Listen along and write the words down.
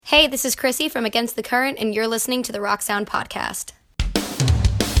Hey, this is Chrissy from Against the Current, and you're listening to the Rock Sound Podcast.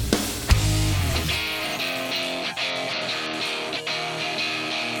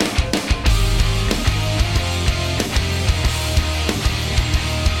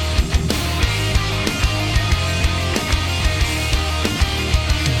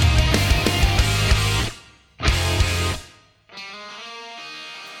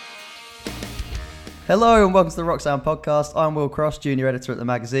 Hello and welcome to the Rock Sound Podcast. I'm Will Cross, Junior Editor at the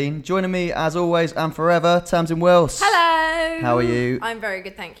magazine. Joining me, as always and forever, Tamsin Wells. Hello. How are you? I'm very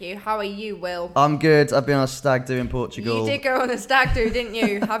good, thank you. How are you, Will? I'm good. I've been on a stag do in Portugal. You did go on a stag do, didn't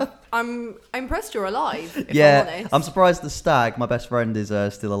you? I'm impressed you're alive, if yeah, I'm honest. I'm surprised the stag, my best friend, is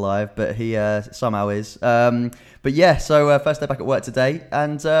still alive, but he somehow is. But yeah, so first day back at work today.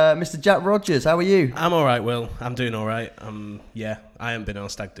 And Mr. Jack Rogers, how are you? I'm all right, Will. I'm doing all right. I haven't been on a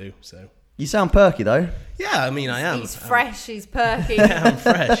stag do, so... You sound perky, though. Yeah, I mean, I am. He's fresh, he's perky. Yeah, I'm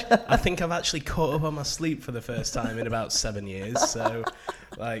fresh. I think I've actually caught up on my sleep for the first time in about 7 years. So,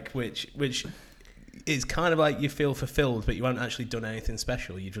 which is kind of like you feel fulfilled, but you haven't actually done anything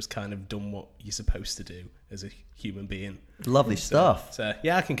special. You've just kind of done what you're supposed to do as a human being. Lovely stuff. So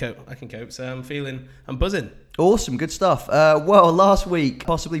yeah, I can cope. So I'm buzzing. Awesome, good stuff. Well, last week,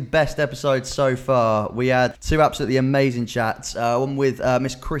 possibly best episode so far, we had two absolutely amazing chats. One with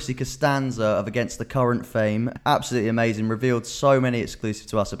Miss Chrissy Costanza of Against the Current fame. Absolutely amazing. Revealed so many exclusive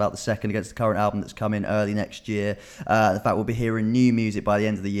to us about the second Against the Current album that's coming early next year. The fact we'll be hearing new music by the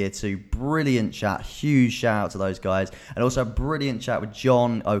end of the year too. Brilliant chat. Huge shout out to those guys. And also a brilliant chat with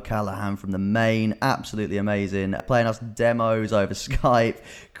John O'Callaghan from The Main. Absolutely amazing. Playing us demos over Skype.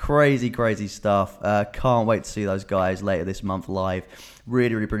 Crazy stuff. Can't wait to see those guys later this month live.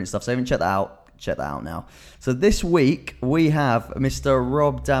 Really brilliant stuff. So even check that out now. So this week we have Mr.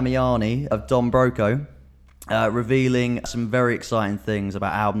 Rob Damiani of Don Broco revealing some very exciting things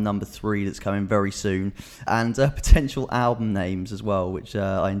about album number 3 that's coming very soon, and potential album names as well, which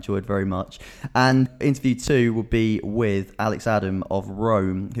I enjoyed very much. And interview 2 will be with Alex Adam of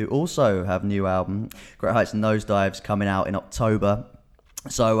Rome, who also have a new album, Great Heights and Nosedives, coming out in October.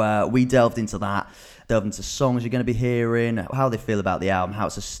 So we delved into songs you're going to be hearing, how they feel about the album, how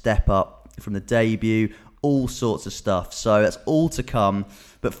it's a step up from the debut, all sorts of stuff. So that's all to come.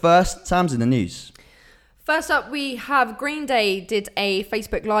 But first, Tam's in the news. First up, we have Green Day did a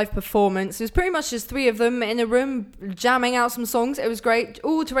Facebook Live performance. It was pretty much just 3 of them in a room jamming out some songs. It was great,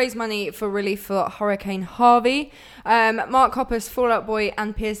 all to raise money for relief for Hurricane Harvey. Mark Hoppus, Fall Out Boy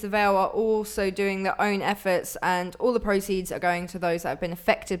and Pierce the Veil are also doing their own efforts, and all the proceeds are going to those that have been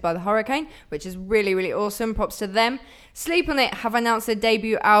affected by the hurricane, which is really awesome. Props to them. Sleep On It have announced their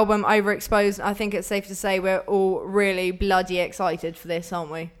debut album, Overexposed. I think it's safe to say we're all really bloody excited for this,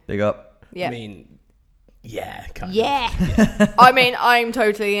 aren't we? Big up. Yeah. I mean... Yeah, kind of. Yeah. I mean, I'm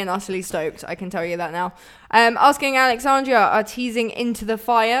totally and utterly stoked. I can tell you that now. Asking Alexandria are teasing Into the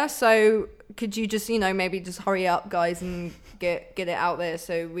Fire. So could you just, maybe just hurry up, guys, and get it out there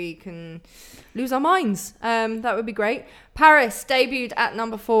so we can lose our minds. That would be great. Paris debuted at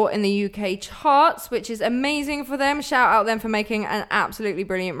number 4 in the UK charts, which is amazing for them. Shout out them for making an absolutely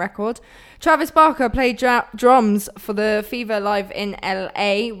brilliant record. Travis Barker played drums for the Fever Live in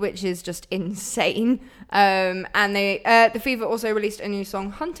LA, which is just insane. And the Fever also released a new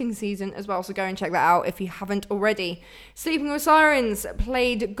song, Hunting Season, as well, so go and check that out if you haven't already. Sleeping with Sirens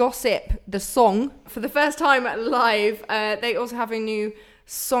played Gossip, the song, for the first time live. They also have a new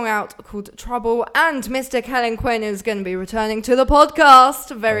song out called Trouble, and Mr. Kellen Quinn is going to be returning to the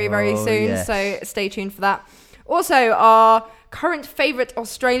podcast very soon, yes. So stay tuned for that. Also, our current favourite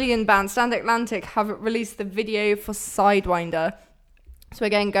Australian band, Stand Atlantic, have released the video for Sidewinder. So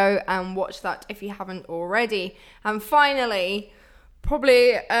again, go and watch that if you haven't already. And finally,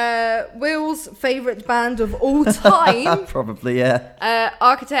 probably Will's favourite band of all time. Probably, yeah.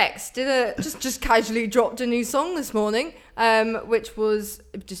 Architects did just casually dropped a new song this morning, which was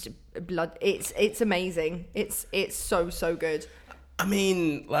just blood. It's amazing. It's so good. I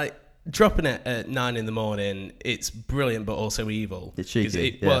mean, like, dropping it at 9 a.m, it's brilliant, but also evil. It's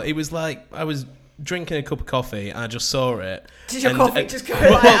cheeky. Well, it was like I was drinking a cup of coffee and I just saw it. Did your coffee just go out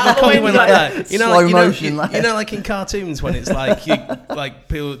the the coffee window? went like that. Slow motion, like in cartoons when it's like you like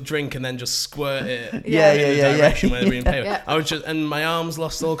people drink and then just squirt it in the direction where they're being paid. Yeah. I was just, and my arms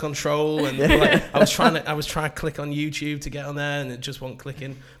lost all control, and like, I was trying to click on YouTube to get on there, and it just wasn't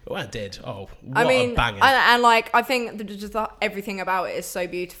clicking. But when I did, a banger! And like I think just everything about it is so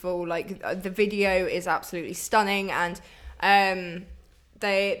beautiful. Like the video is absolutely stunning, and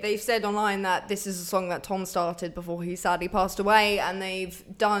They've said online that this is a song that Tom started before he sadly passed away, and they've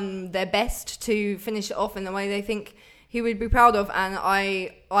done their best to finish it off in the way they think he would be proud of, and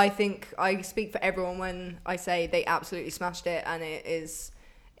I think I speak for everyone when I say they absolutely smashed it, and it's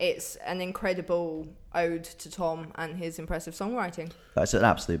an incredible ode to Tom and his impressive songwriting. That's an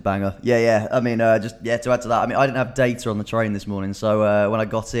absolute banger. Yeah. I mean, to add to that, I mean, I didn't have data on the train this morning, so when I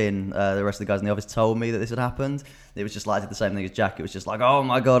got in, the rest of the guys in the office told me that this had happened. It was just like, I did the same thing as Jack. It was just like, oh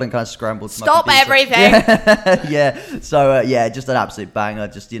my God, and kind of scrambled. Stop everything! Yeah. So, just an absolute banger.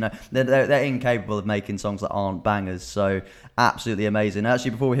 Just, they're incapable of making songs that aren't bangers. So, absolutely amazing.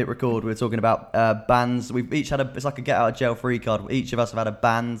 Actually, before we hit record, we were talking about bands. We've each had it's like a get out of jail free card. Each of us have had a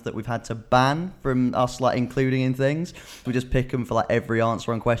band that we've had to ban from us, like, including in things. We just pick them for, like, every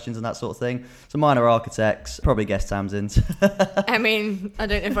answer on questions and that sort of thing. So mine are Architects, probably guess Tamsin's. I mean, I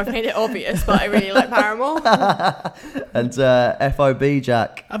don't know if I've made it obvious, but I really like Paramore. And FOB,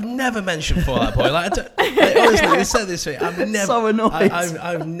 Jack. I've never mentioned Fall Out Boy. Honestly, we said this week. I've never. So annoyed.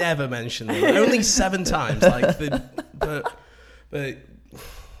 I've never mentioned them. Only 7 times. But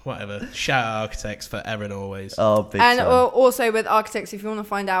whatever. Shout out Architects forever and always. Oh, big and time. Also with Architects, if you want to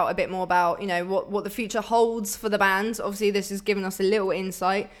find out a bit more about what the future holds for the band, obviously this has given us a little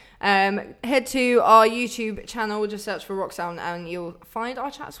insight. Head to our YouTube channel, just search for Rock Sound, and you'll find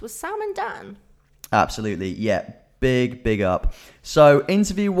our chats with Sam and Dan. Absolutely, yeah. Big up. So,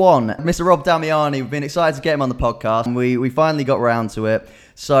 interview 1, Mr. Rob Damiani. We've been excited to get him on the podcast, and we finally got around to it.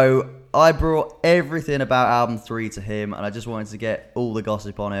 So, I brought everything about album 3 to him, and I just wanted to get all the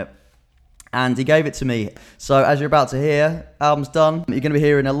gossip on it. And he gave it to me. So, as you're about to hear, album's done. You're going to be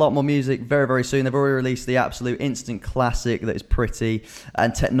hearing a lot more music very, very soon. They've already released the absolute instant classic that is Pretty,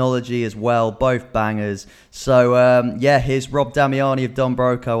 and Technology as well, both bangers. So, here's Rob Damiani of Don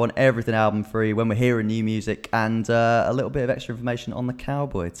Broco on Everything Album 3 when we're hearing new music, and a little bit of extra information on the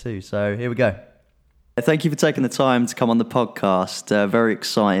Cowboy too. So, here we go. Thank you for taking the time to come on the podcast. Very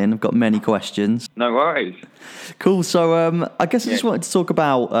exciting. I've got many questions. No worries. Cool. So I guess I just wanted to talk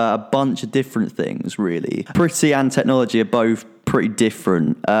about a bunch of different things, really. Pretty and Technology are both pretty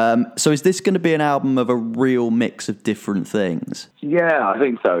different. So is this going to be an album of a real mix of different things? Yeah, I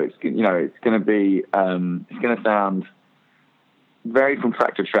think so. It's going to be it's going to sound varied from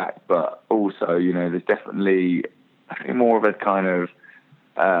track to track, but also there's definitely I think more of a kind of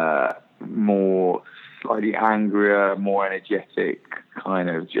more slightly angrier, more energetic kind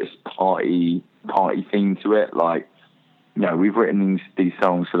of just party theme to it. Like, we've written these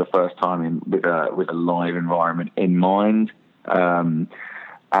songs for the first time with a live environment in mind, and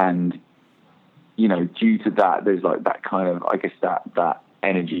due to that, there's like that kind of, I guess, that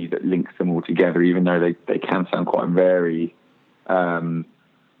energy that links them all together, even though they can sound quite varied. I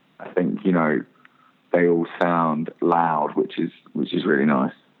think they all sound loud, which is really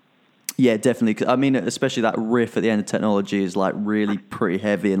nice. Yeah, definitely. I mean, especially that riff at the end of Technology is like really pretty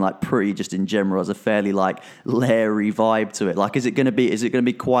heavy, and like Pretty just in general has a fairly like Larry vibe to it. Like, is it going to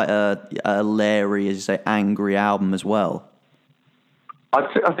be quite a Larry, as you say, angry album as well?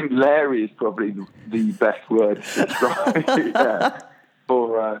 I think Larry is probably the best word to describe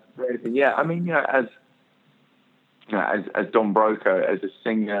for anything. Yeah, I mean, as Don Broco, as a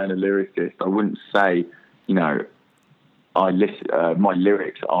singer and a lyricist, I wouldn't say my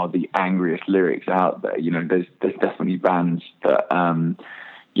lyrics are the angriest lyrics out there. There's definitely bands that have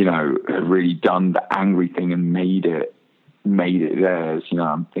really done the angry thing and made it theirs.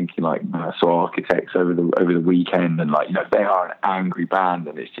 I'm thinking like Architects over the weekend, and they are an angry band,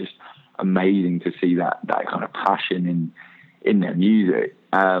 and it's just amazing to see that kind of passion in their music.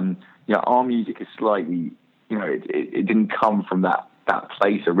 Our music is slightly it didn't come from that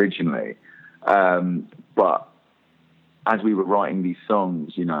place originally, but as we were writing these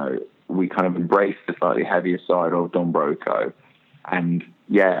songs, we kind of embraced the slightly heavier side of Don Broco, and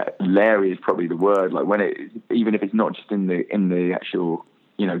Larry is probably the word. Like even if it's not just in the actual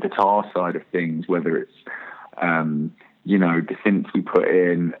guitar side of things, whether it's the synths we put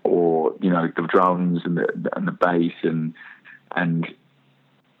in, or the drums and the bass and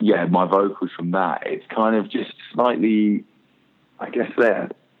my vocals from that, it's kind of just slightly, I guess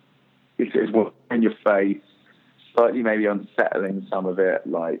it's what's in your face. Slightly maybe unsettling, some of it,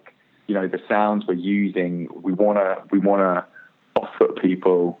 like the sounds we're using. We wanna off-put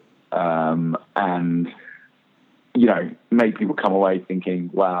people, and make people come away thinking,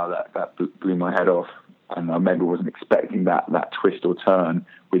 "Wow, that blew my head off," and I maybe wasn't expecting that twist or turn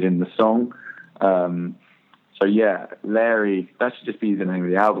within the song. So yeah, Larry, that should just be the name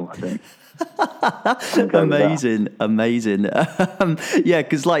of the album, I think. Amazing. Yeah,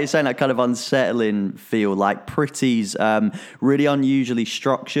 because like you're saying, that kind of unsettling feel, like Pretty's really unusually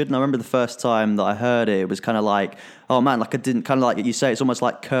structured. And I remember the first time that I heard it, it was kind of like, oh man, like I didn't, kind of like you say, it's almost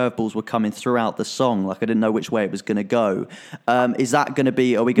like curveballs were coming throughout the song. Like I didn't know which way it was going to go. Is that going to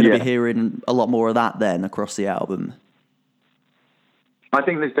be, are we going to be hearing a lot more of that then across the album? I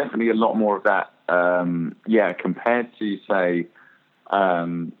think there's definitely a lot more of that. Compared to, say,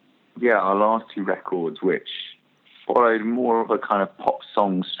 our last two records, which followed more of a kind of pop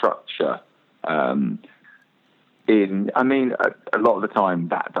song structure. A lot of the time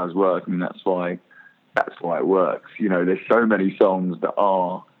that does work. I mean, that's why it works. You know, there's so many songs that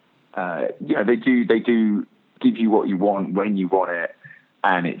are, they do give you what you want when you want it,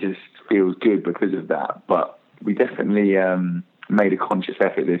 and it just feels good because of that. But we definitely made a conscious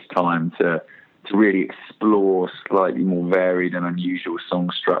effort this time to really explore slightly more varied and unusual song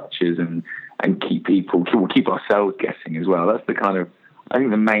structures and keep ourselves guessing as well. That's the kind of, I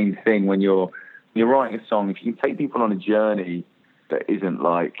think, the main thing when you're writing a song. If you can take people on a journey that isn't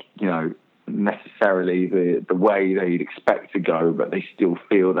like, you know, necessarily the way they'd expect to go, but they still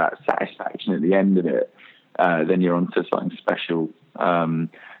feel that satisfaction at the end of it, then you're onto something special.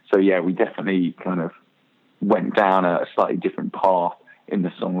 We definitely kind of went down a slightly different path in the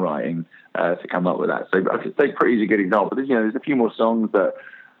songwriting to come up with that. So I could say Pretty's a good example. There's a few more songs that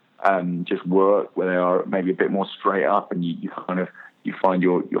just work where they are maybe a bit more straight up, and you find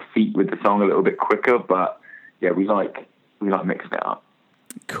your feet with the song a little bit quicker. But yeah, we like mixing it up.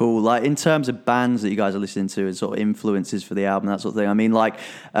 Cool. Like in terms of bands that you guys are listening to and sort of influences for the album, that sort of thing. I mean, like,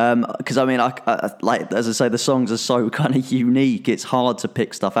 because I like, as I say, the songs are so kind of unique. It's hard to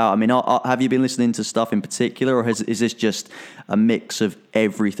pick stuff out. I mean, have you been listening to stuff in particular, or is this just a mix of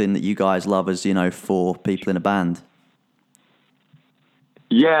everything that you guys love as, you know, four people in a band?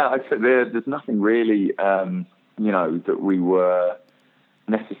 Yeah, I'd say there's nothing really, that we were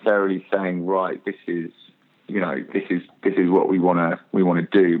necessarily saying, right, this is what we want to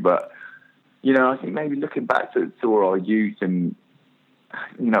do. But, you know, I think maybe looking back to our youth and,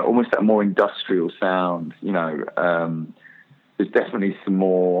 you know, almost that more industrial sound, you know, there's definitely some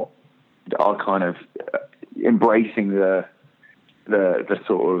more that are kind of embracing the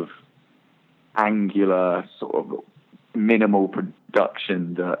sort of angular, sort of minimal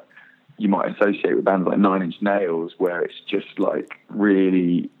production that you might associate with bands like Nine Inch Nails, where it's just like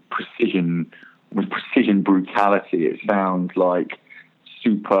really precision brutality. It sounds like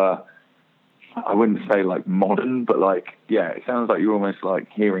super, I wouldn't say like modern, but like, yeah, it sounds like you're almost like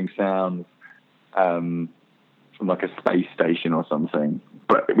hearing sounds from like a space station or something,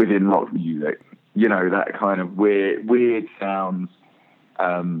 but within rock music, you know, that kind of weird sounds.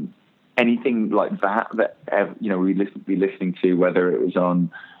 Anything like that, you know, we'd be listening to, whether it was on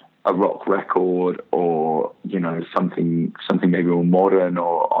a rock record or, you know, something maybe more modern,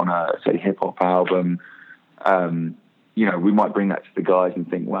 or on a, say, hip hop album. You know, we might bring that to the guys and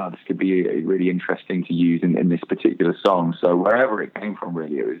think, wow, this could be really interesting to use in this particular song. So wherever it came from,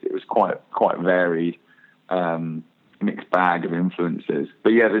 really, it was quite varied, mixed bag of influences.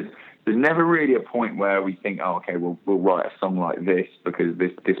 But yeah, there's never really a point where we think, oh, okay, we'll write a song like this because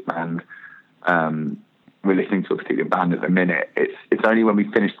this band, we're listening to a particular band at the minute. It's only when we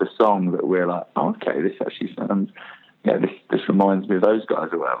finish the song that we're like, oh, okay, this actually sounds, yeah, this reminds me of those guys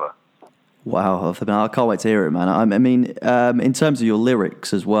or whatever. Wow, I can't wait to hear it, man. I mean, in terms of your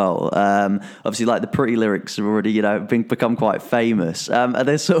lyrics as well, obviously, like the Pretty lyrics have already, you know, become quite famous. Are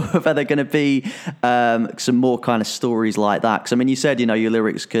there going to be some more kind of stories like that? Because I mean, you said, you know, your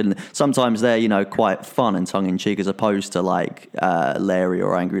lyrics can sometimes they're, you know, quite fun and tongue in cheek as opposed to like Larry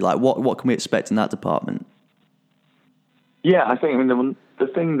or angry. Like, what can we expect in that department? Yeah, I think the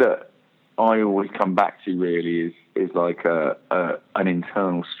thing that I always come back to really is like an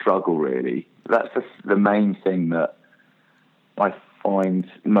internal struggle, really. That's the main thing that I find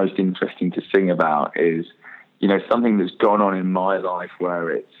most interesting to sing about is, you know, something that's gone on in my life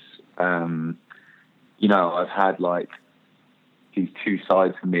where it's, you know, I've had like these two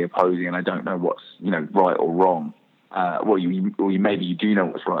sides of me opposing, and I don't know what's, you know, right or wrong. Maybe you do know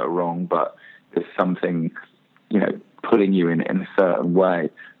what's right or wrong, but there's something, you know, putting you in a certain way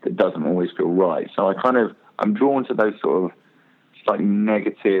that doesn't always feel right. So I'm drawn to those sort of slightly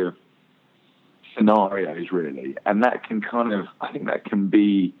negative scenarios, really. And that can kind of, I think that can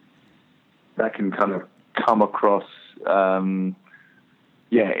kind of come across, in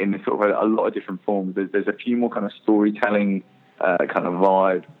sort of a lot of different forms. There's a few more kind of storytelling kind of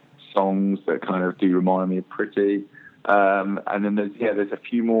vibe songs that kind of do remind me of Pretty. And then there's a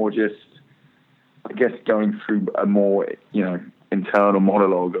few more just, I I guess, going through a more, internal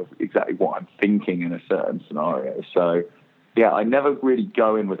monologue of exactly what I'm thinking in a certain scenario. So, yeah, I never really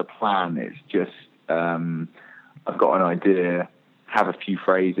go in with a plan. It's just I've got an idea, have a few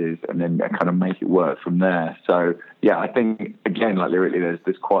phrases, and then kind of make it work from there. So, yeah, I think, again, like lyrically,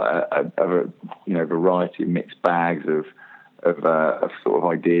 there's quite a variety of mixed bags of sort of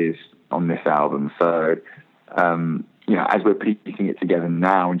ideas on this album. So, as we're piecing it together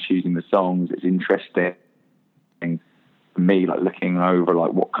now and choosing the songs, it's interesting for me, like looking over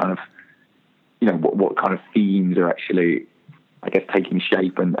like what kind of, what kind of themes are actually, I guess, taking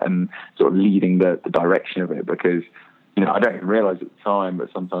shape and sort of leading the direction of it. Because, I don't even realize at the time, but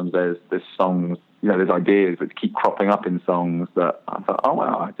sometimes there's songs, there's ideas that keep cropping up in songs that I thought, oh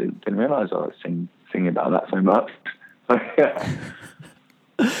wow, I didn't realize I was singing about that so much. Yeah.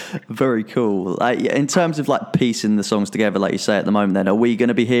 Very cool. In terms of like piecing the songs together, like you say at the moment, then are we going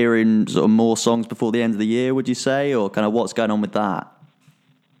to be hearing sort of more songs before the end of the year? Would you say, or kind of what's going on with that?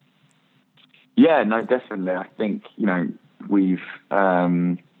 Yeah, no, definitely. I think we've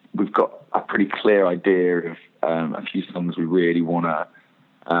got a pretty clear idea of a few songs we really want to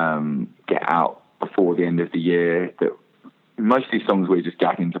get out before the end of the year. That most of these songs we're just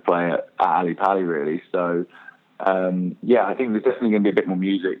gagging to play at Ali Pali, really. So. I think there's definitely going to be a bit more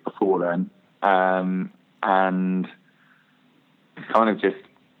music before then. And it's kind of just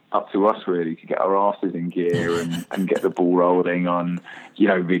up to us really to get our asses in gear and get the ball rolling on,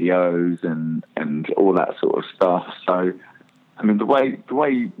 videos and all that sort of stuff. So, I mean, the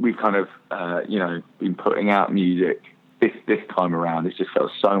way we've kind of, been putting out music this time around, it's just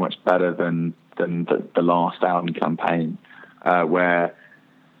felt so much better than the last album campaign, where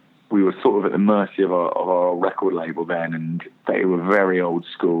we were sort of at the mercy of our record label then, and they were very old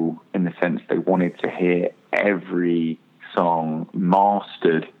school in the sense they wanted to hear every song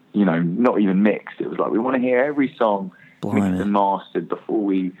mastered, not even mixed. It was like, we want to hear every song mixed and mastered before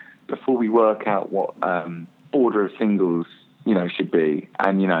we work out what order of singles, should be.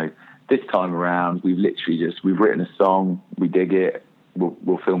 And, this time around, we've written a song, we dig it,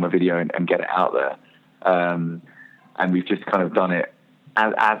 we'll film a video and get it out there. And we've just kind of done it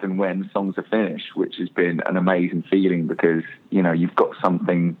as and when songs are finished, which has been an amazing feeling because, you've got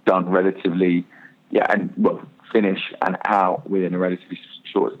something done relatively, finish and out within a relatively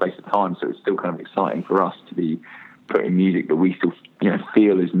short space of time. So it's still kind of exciting for us to be putting music that we still,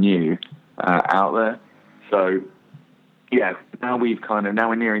 feel is new out there. So, yeah, now we're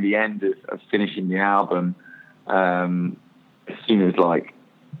nearing the end of finishing the album. As soon as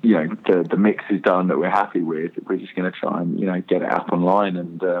the mix is done that we're happy with, we're just going to try and get it up online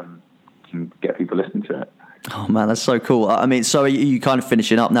and get people listening to it. Oh man, that's so cool. I mean, so are you kind of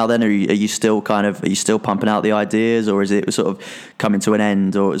finishing up now then? Are you still pumping out the ideas, or is it sort of coming to an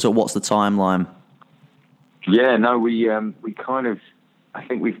end, or so what's the timeline? Yeah, no, we kind of, I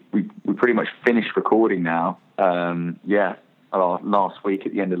think we pretty much finished recording now. Last week,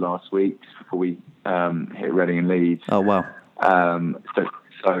 at the end of last week, just before we hit Reading and Leeds. Oh wow.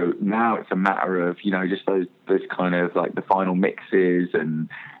 So now it's a matter of, just those kind of like the final mixes and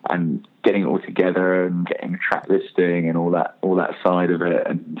getting it all together and getting a track listing and all that side of it,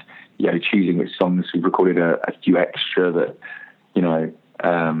 and choosing which songs. We've recorded a few extra that you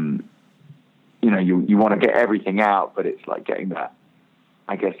want to get everything out, but it's like getting that,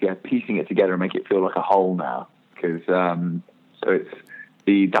 I guess, piecing it together and make it feel like a whole now, because so it's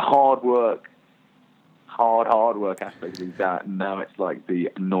the hard work aspect is that, and now it's like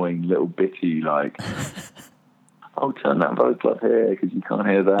the annoying little bitty, like, oh, turn that vocal up here because you can't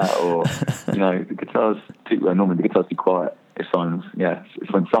hear that, or the guitar's normally the guitar's too quiet. It's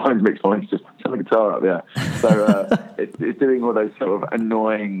when Simon's mixed voice, just turn the guitar up, yeah. So it's doing all those sort of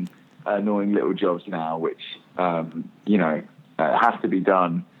annoying little jobs now, which has to be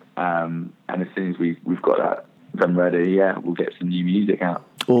done. And as soon as we've got that done ready, we'll get some new music out.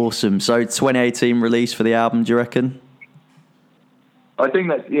 Awesome. So 2018 release for the album, do you reckon? I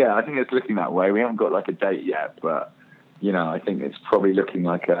think it's looking that way. We haven't got like a date yet, but I think it's probably looking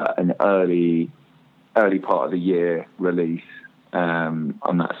like an early part of the year release on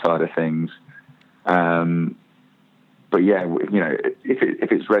that side of things. But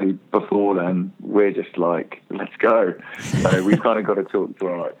if it's ready before then, we're just like, let's go. So we've kind of got to talk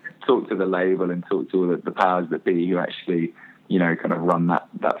to the label and talk to all the powers that be who actually, kind of run that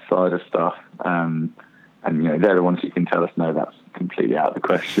side of stuff. And they're the ones who can tell us, no, that's completely out of the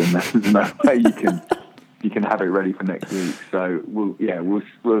question. There's no way you can have it ready for next week. So we'll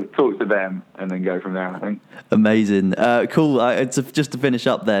talk to them and then go from there, I think. Amazing. Cool. Just to finish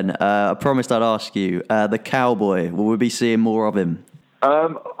up then, I promised I'd ask you, the Cowboy, will we be seeing more of him?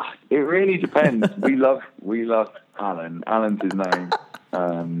 It really depends. we love Alan. Alan's his name,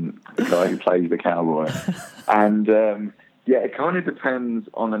 the guy who plays the cowboy. And it kind of depends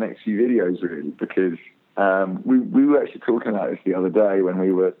on the next few videos, really, because we were actually talking about this the other day when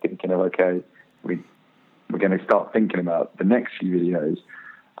we were thinking of, okay, we're going to start thinking about the next few videos.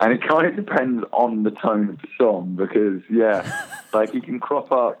 And it kind of depends on the tone of the song, because like he can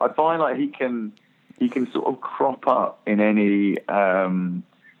crop up. I find like he can sort of crop up in any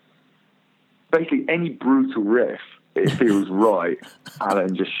basically any brutal riff. It feels right.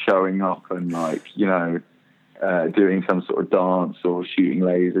 Alan just showing up and like doing some sort of dance or shooting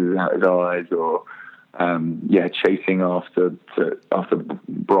lasers out his eyes or chasing after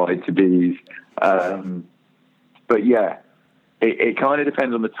bride to bees. But yeah. It kind of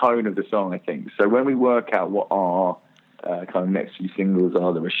depends on the tone of the song, I think. So when we work out what our kind of next few singles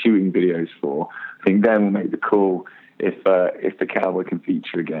are that we're shooting videos for, I think then we'll make the call if the cowboy can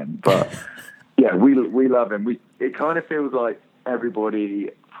feature again. But yeah, we love him. It kind of feels like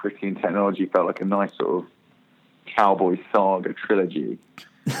everybody, Pretty in Technology, felt like a nice sort of cowboy saga trilogy.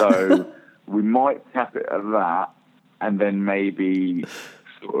 So we might tap it at that, and then maybe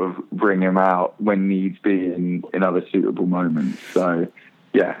sort of bring him out when needs be in other suitable moments. So,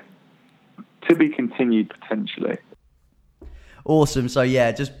 yeah, to be continued potentially. Awesome. So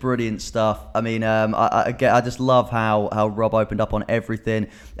yeah, just brilliant stuff. I mean, I just love how Rob opened up on everything,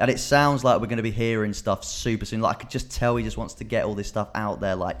 and it sounds like we're going to be hearing stuff super soon. Like I could just tell he just wants to get all this stuff out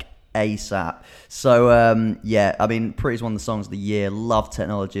there like ASAP. So I mean, Pretty's one of the songs of the year. Love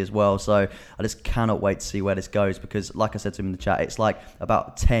Technology as well. So I just cannot wait to see where this goes, because like I said to him in the chat, it's like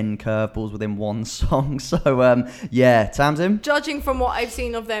about 10 curveballs within one song. So Tamsin, judging from what I've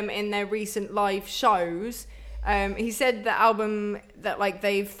seen of them in their recent live shows, he said the album that like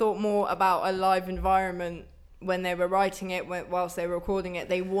they've thought more about a live environment when they were writing it, whilst they were recording it.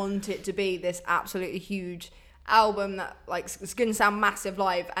 They want it to be this absolutely huge album that like it's going to sound massive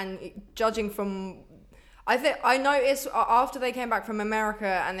live. And judging from, I noticed after they came back from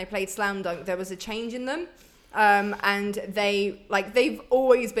America and they played Slam Dunk, there was a change in them, and they've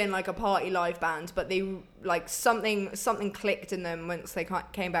always been like a party live band, but they like something clicked in them once they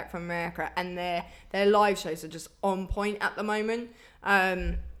came back from America, and their live shows are just on point at the moment.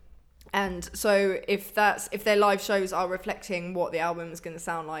 And so if their live shows are reflecting what the album is going to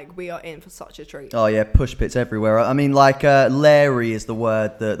sound like, we are in for such a treat. Oh yeah, push pits everywhere. I mean, like Larry is the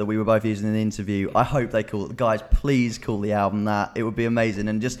word that we were both using in the interview. I hope they call it. Guys, please call the album that. It would be amazing.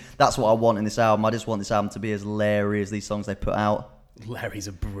 And just that's what I want in this album. I just want this album to be as Larry as these songs they put out. Larry's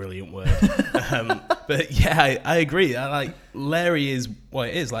a brilliant word. But yeah, I agree. Like Larry is what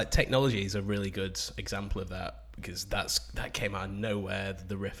it is. Like Technology is a really good example of that, because that came out of nowhere,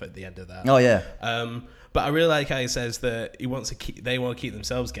 the riff at the end of that. Oh yeah. But I really like how he says that they want to keep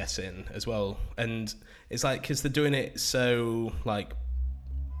themselves guessing as well, and it's like because they're doing it so like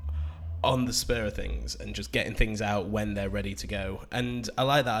on the spur of things and just getting things out when they're ready to go. And I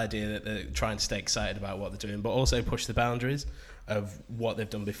like that idea that they're trying to stay excited about what they're doing, but also push the boundaries of what they've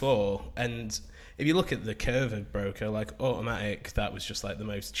done before. And if you look at the curve of Broker, like Automatic, that was just like the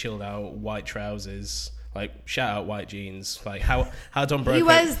most chilled out white trousers. Like shout out white jeans. Like how Don Broco. He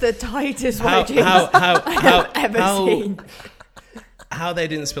wears the tightest white jeans I've ever seen. How they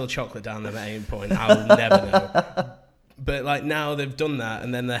didn't spill chocolate down them at any point, I'll never know. But like now they've done that,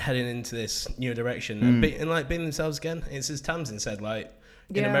 and then they're heading into this new direction and being themselves again. It's as Tamsin said, like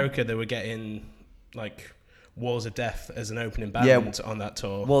in America they were getting like Walls of Death as an opening band on that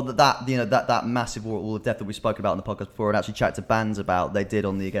tour. Well, that massive Wall of Death that we spoke about in the podcast before, and actually chatted to bands about, they did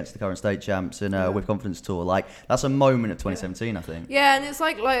on the Against the Current State Champs and With Confidence tour. Like that's a moment of 2017, I think. Yeah, and it's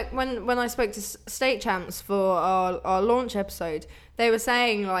like when I spoke to State Champs for our launch episode, they were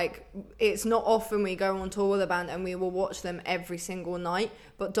saying like it's not often we go on tour with a band and we will watch them every single night.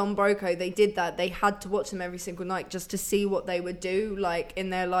 But Don Broco, they did that. They had to watch them every single night just to see what they would do like in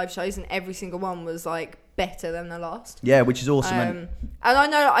their live shows, and every single one was like better than the last. Yeah, which is awesome. And I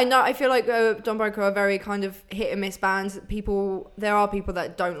know. I feel like Don Broco are very kind of hit and miss bands. There are people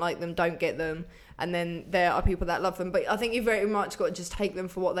that don't like them, don't get them, and then there are people that love them. But I think you very much got to just take them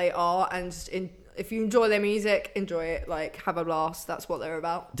for what they are, and just if you enjoy their music, enjoy it. Like have a blast. That's what they're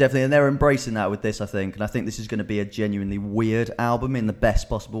about. Definitely, and they're embracing that with this, I think. And I think this is going to be a genuinely weird album in the best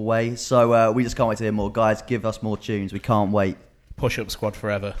possible way. So we just can't wait to hear more. Guys, give us more tunes. We can't wait. Push Up Squad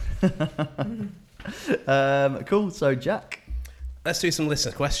forever. Cool. So Jack, let's do some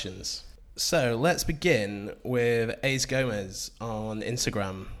listener questions. So let's begin with Ace Gomez on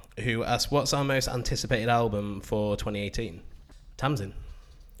Instagram, who asked, what's our most anticipated album for 2018? Tamsin.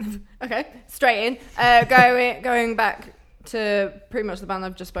 Okay, straight in. Going back to pretty much the band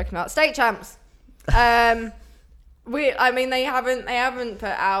I've just spoken about, State Champs. They haven't put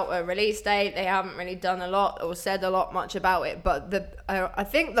out a release date. They haven't really done a lot or said much about it. But I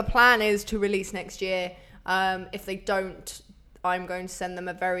think the plan is to release next year. If they don't, I'm going to send them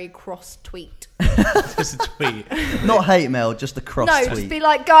a very cross tweet. Just a tweet. Not hate mail, just a cross tweet. No, just be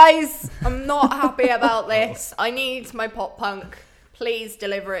like, guys, I'm not happy about this. I need my pop punk. Please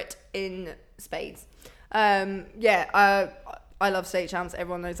deliver it in spades. I love State Champs.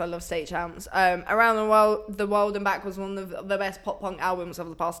 Everyone knows I love State Champs. Around the World and Back was one of the best pop punk albums of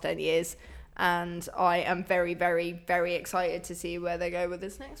the past 10 years. And I am very, very, very excited to see where they go with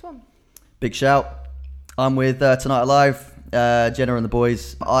this next one. Big shout. I'm with Tonight Alive, Jenna and the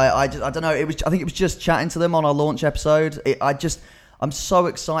boys. I don't know. I think it was just chatting to them on our launch episode. I'm so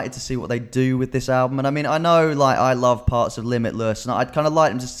excited to see what they do with this album. And I mean, I know like I love parts of Limitless, and I'd kind of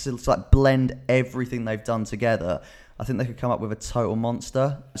like them just to like blend everything they've done together. I think they could come up with a total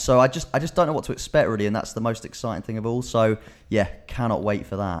monster. So I just don't know what to expect really, and that's the most exciting thing of all. So yeah, cannot wait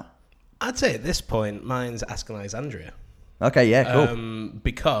for that. I'd say at this point, mine's Asking Alexandria. Okay, yeah, cool.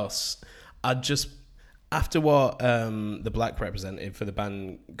 Because after what the Black represented for the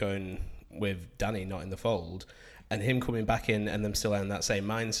band going with Danny not in the fold, and him coming back in and them still having that same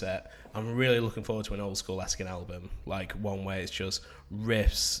mindset, I'm really looking forward to an old school Asking album. Like one where it's just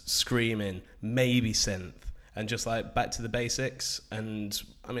riffs, screaming, maybe synth, and just like back to the basics. And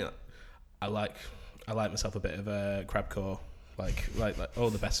I mean, I like myself a bit of a crabcore, like all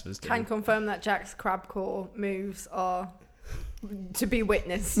the best of us do. Can confirm that Jack's crabcore moves are to be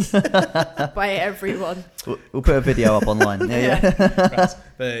witnessed by everyone. We'll put a video up online. Yeah. Right.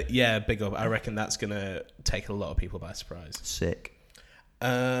 But yeah, big up. I reckon that's gonna take a lot of people by surprise. Sick.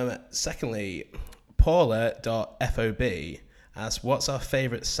 Secondly, Paula.fob asks, what's our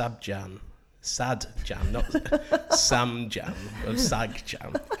favourite sad jam, not Sam Jam, of Sag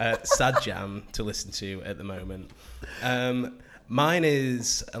Jam. Sad Jam to listen to at the moment. Mine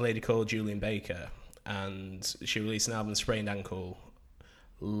is a lady called Julian Baker, and she released an album, Sprained Ankle.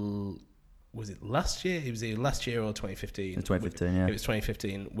 Was it last year? It was either last year or 2015. 2015, yeah. It was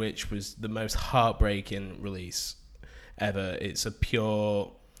 2015, which was the most heartbreaking release ever. It's a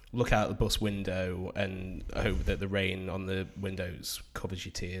pure look out the bus window and hope that the rain on the windows covers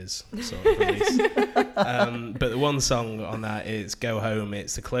your tears sort of release. But the one song on that is Go Home.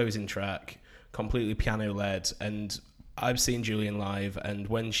 It's the closing track, completely piano led, and I've seen Julian live, and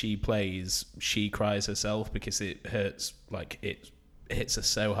when she plays, she cries herself because it hurts, like it hits her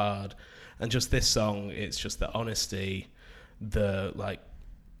so hard. And just this song, it's just the honesty,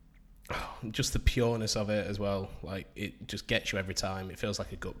 just the pureness of it as well. Like it just gets you every time. It feels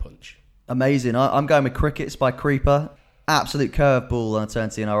like a gut punch. Amazing. I'm going with Crickets by Creeper. Absolute curveball on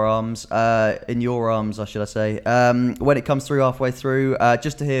Eternity in Our Arms. In Your Arms, I should I say. When it comes through halfway through,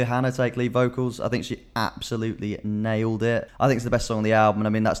 just to hear Hannah take lead vocals, I think she absolutely nailed it. I think it's the best song on the album, and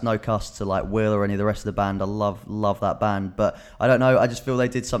I mean that's no cuss to like Will or any of the rest of the band. I love that band, but I don't know. I just feel they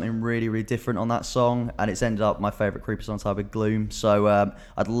did something really, really different on that song, and it's ended up my favourite Creeper song tied with Gloom. So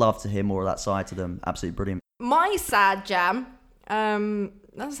I'd love to hear more of that side to them. Absolutely brilliant. My sad jam.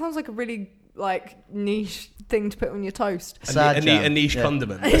 That sounds like a really niche thing to put on your toast. A niche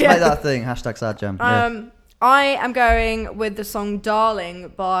condiment. Let's make that a thing. Hashtag sad jam. I am going with the song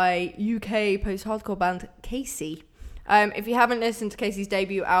Darling by UK post-hardcore band Casey. If you haven't listened to Casey's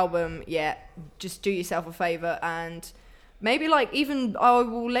debut album yet, just do yourself a favour and maybe even I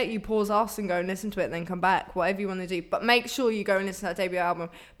will let you pause us and go and listen to it and then come back, whatever you want to do. But make sure you go and listen to that debut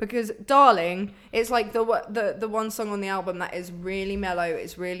album, because Darling, it's like the one song on the album that is really mellow,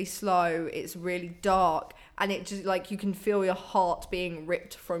 it's really slow, it's really dark, and it just you can feel your heart being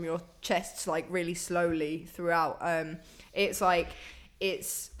ripped from your chest really slowly throughout.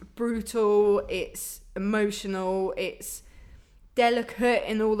 It's brutal, it's emotional, it's delicate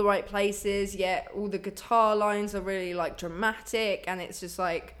in all the right places, yet all the guitar lines are really dramatic, and it's just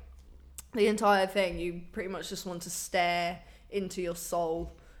the entire thing, you pretty much just want to stare into your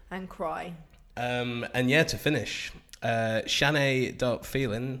soul and cry. And yeah, to finish,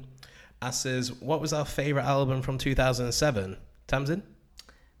 Shanae.feeling asks, what was our favourite album from 2007? Tamsin?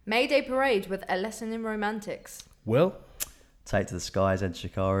 Mayday Parade with A Lesson in Romantics. Will? Take to the Skies, Ed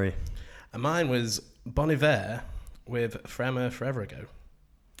Shikari. And mine was Bon Iver with Fremer Forever Ago.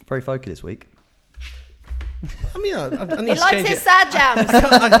 Very folky this week. I mean, I need he to likes change his it. sad jams.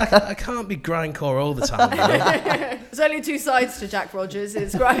 I can't be grindcore all the time. There's only two sides to Jack Rogers: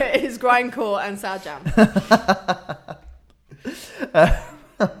 his grindcore and sad jam.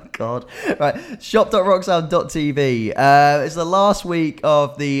 God. Right. Shop.rocksound.tv. It's the last week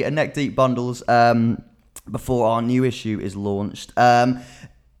of the Neck Deep bundles. before our new issue is launched.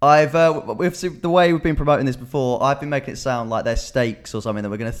 With the way we've been promoting this before, I've been making it sound like they're steaks or something that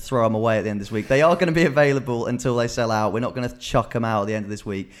we're going to throw them away at the end of this week. They are going to be available until they sell out. We're not going to chuck them out at the end of this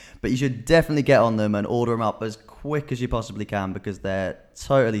week, but you should definitely get on them and order them up as quick as you possibly can because they're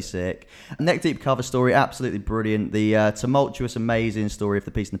totally sick. Neck Deep cover story, absolutely brilliant. The tumultuous, amazing story of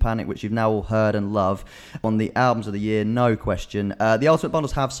The Peace and the Panic, which you've now all heard and love on the albums of the year, no question. The Ultimate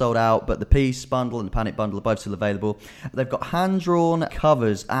bundles have sold out, but the Peace bundle and the Panic bundle are both still available. They've got hand-drawn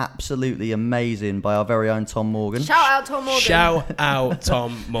covers, absolutely amazing, by our very own Tom Morgan. Shout out Tom Morgan. Shout out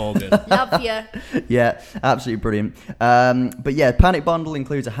Tom Morgan. Love ya. Yeah, absolutely brilliant. But yeah, Panic bundle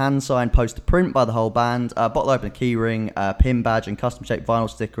includes a hand-signed poster print by the whole band, a bottle opener keyring, a pin badge and custom-shaped vinyl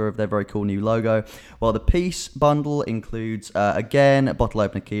sticker of their very cool new logo, while the Peace bundle includes, again, a bottle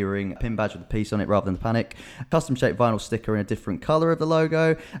opener keyring, a pin badge with the Peace on it rather than the Panic, a custom-shaped vinyl sticker in a different colour of the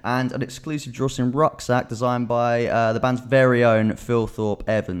logo, and an exclusive Drawson rucksack designed by the band's very own Phil Thorpe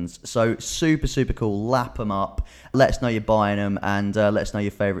Evans. So super, super cool. Lap them up. Let us know you're buying them, and let us know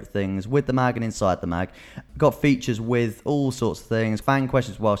your favourite things with the mag and inside the mag. Got features with all sorts of things. Fan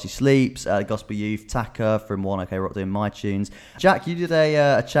questions while she sleeps. Gospel Youth, Taka from One OK Rock doing My Tunes. Jack, you did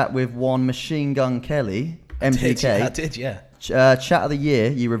a chat with one Machine Gun Kelly, MGK. I did, yeah. Chat of the year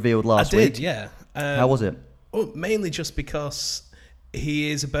you revealed last week. I did, yeah. How was it? Well, mainly just because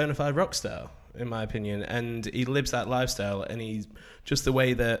he is a bona fide rock star, in my opinion, and he lives that lifestyle, and he's just the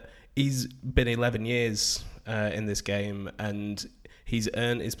way that he's been 11 years in this game, and he's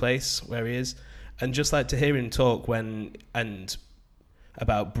earned his place where he is. And just like to hear him talk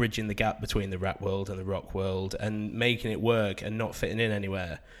about bridging the gap between the rap world and the rock world and making it work and not fitting in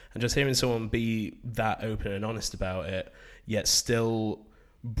anywhere, and just hearing someone be that open and honest about it, yet still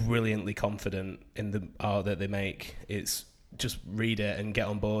brilliantly confident in the art that they make. It's just read it and get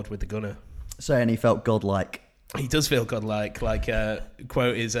on board with the gunner. Saying he felt godlike. He does feel godlike. Like,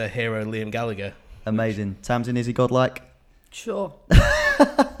 quote is a hero, Liam Gallagher. Amazing. Tamsin, is he godlike? Sure.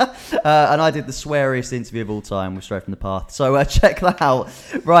 And I did the sweariest interview of all time with Straight from the Path. So check that out.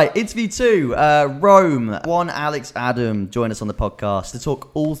 Right, interview 2. Rome. One Alex Adam joined us on the podcast to talk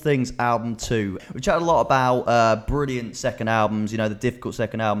all things album 2. We chatted a lot about brilliant second albums, the difficult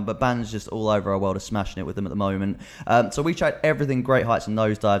second album, but bands just all over our world are smashing it with them at the moment. So we chatted everything Great Heights and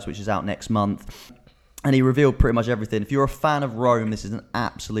Nosedives, which is out next month. And he revealed pretty much everything. If you're a fan of Rome, this is an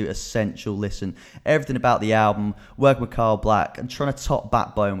absolute essential listen. Everything about the album, working with Carl Black, and trying to top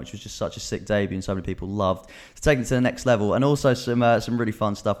Backbone, which was just such a sick debut and so many people loved. It's taking it to the next level. And also some really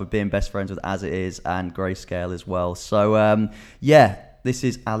fun stuff with being best friends with As It Is and Grayscale as well. So, this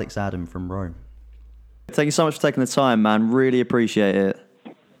is Alex Adam from Rome. Thank you so much for taking the time, man. Really appreciate it.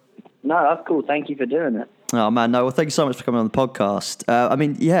 No, that's cool. Thank you for doing it. Oh, man, no, well, thank you so much for coming on the podcast.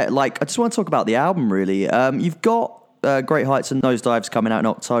 I just want to talk about the album, really. You've got Great Heights and Nosedives coming out in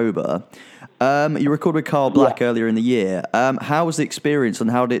October. You recorded with Carl Black earlier in the year. How was the experience and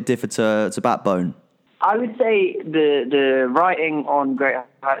how did it differ to Backbone? I would say the writing on Great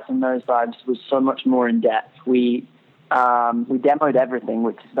Heights and Nosedives was so much more in depth. We demoed everything,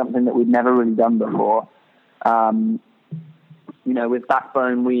 which is something that we'd never really done before. With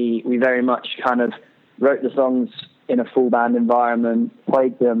Backbone, we very much kind of wrote the songs in a full band environment,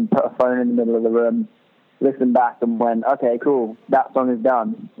 played them, put a phone in the middle of the room, listened back and went, okay, cool, that song is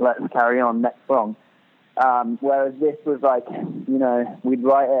done, let's carry on, next song. Whereas this was like, we'd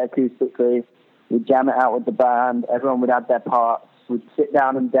write it acoustically, we'd jam it out with the band, everyone would add their parts, we'd sit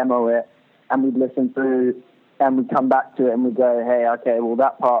down and demo it, and we'd listen through, and we'd come back to it and we'd go, hey, okay, well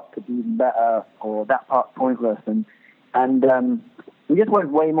that part could be even better, or that part's pointless, and we just went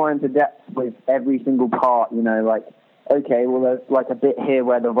way more into depth with every single part, okay, well, there's like a bit here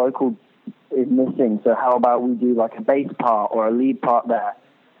where the vocal is missing, so how about we do like a bass part or a lead part there?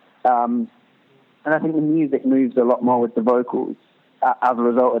 And I think the music moves a lot more with the vocals as a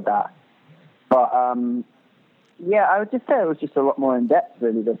result of that. But, I would just say it was just a lot more in depth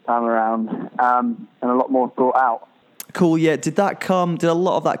really this time around, and a lot more thought out. Cool, yeah. Did a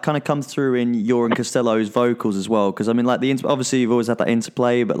lot of that kind of come through in your and Costello's vocals as well? Because, obviously you've always had that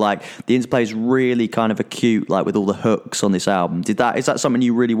interplay, but, the interplay is really kind of acute, with all the hooks on this album. Is that something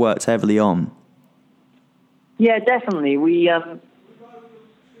you really worked heavily on? Yeah, definitely. We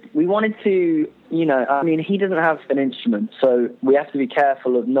wanted to, he doesn't have an instrument, so we have to be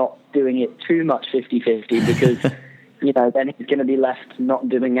careful of not doing it too much 50-50 because... then he's going to be left not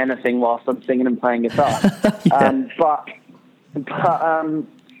doing anything whilst I'm singing and playing guitar.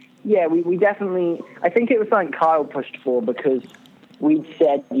 We definitely, I think it was something Kyle pushed for because we'd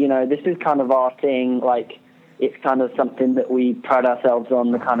said, this is kind of our thing, it's kind of something that we pride ourselves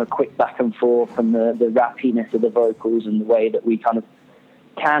on, the kind of quick back and forth and the rappiness of the vocals and the way that we kind of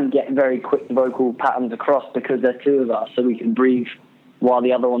can get very quick vocal patterns across because there's two of us, so we can breathe while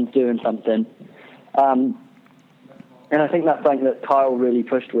the other one's doing something. And I think that's something that Kyle really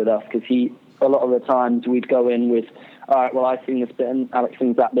pushed with us, because a lot of the times we'd go in with, all right, well, I sing this bit and Alex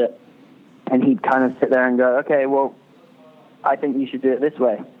sings that bit. And he'd kind of sit there and go, okay, well, I think you should do it this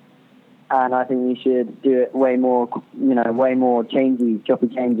way. And I think you should do it way more changey, choppy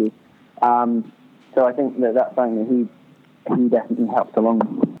changey. So I think that's something that he definitely helped along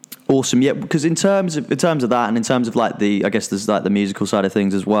with. Awesome, yeah. Because in terms of that, and in terms of like I guess there's like the musical side of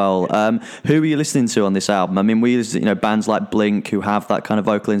things as well. Who are you listening to on this album? I mean, we listen, bands like Blink who have that kind of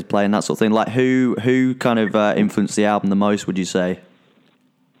vocal interplay and that sort of thing. Like who kind of influenced the album the most? Would you say?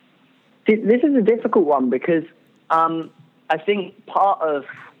 This is a difficult one because I think part of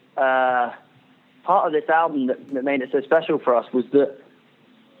this album that made it so special for us was that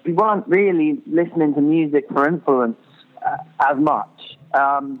we weren't really listening to music for influence as much.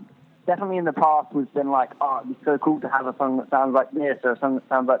 Definitely in the past we've been like, oh, it'd be so cool to have a song that sounds like this or a song that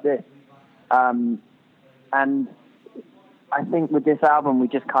sounds like this. And I think with this album we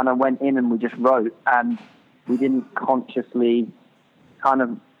just kind of went in and we just wrote, and we didn't consciously kind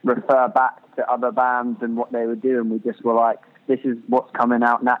of refer back to other bands and what they were doing. We just were like, this is what's coming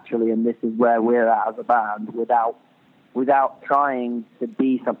out naturally and this is where we're at as a band without trying to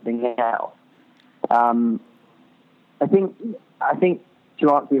be something else. I think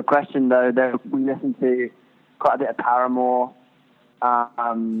to answer your question though, we listened to quite a bit of Paramore.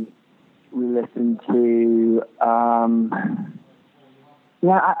 We listened to I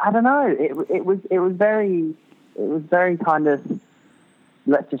don't know. It was very kind of,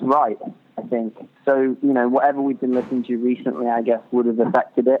 let's just write, I think. So, whatever we've been listening to recently, I guess, would have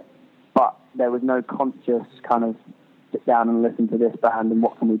affected it. But there was no conscious kind of sit down and listen to this band and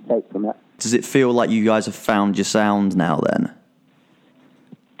what can we take from it. Does it feel like you guys have found your sound now then?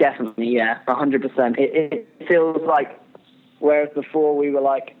 Definitely, yeah, 100%. It feels like, whereas before we were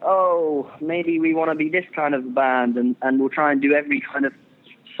like, oh, maybe we want to be this kind of band and we'll try and do every kind of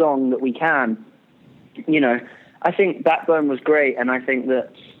song that we can. I think Backbone was great, and I think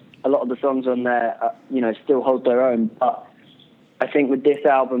that a lot of the songs on there, still hold their own. But I think with this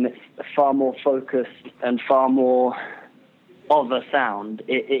album, it's far more focused and far more of a sound.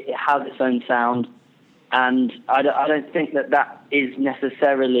 It has its own sound, and I don't think that is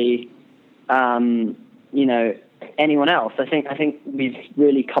necessarily, anyone else. I think we've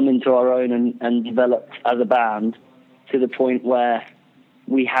really come into our own and developed as a band to the point where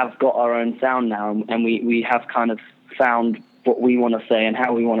we have got our own sound now, and we have kind of found what we want to say and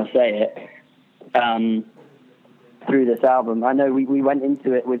how we want to say it through this album. I know we went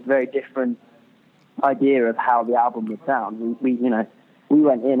into it with very different idea of how the album would sound. We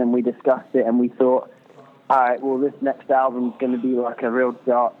went in and we discussed it and we thought, all right, well, this next album's going to be like a real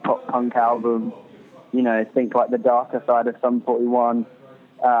dark pop punk album. Think like the darker side of Sum 41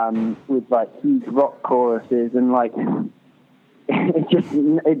 with like huge rock choruses, and like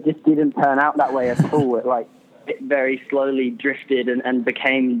it just didn't turn out that way at all. It very slowly drifted and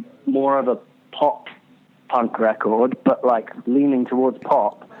became more of a pop punk record, but like leaning towards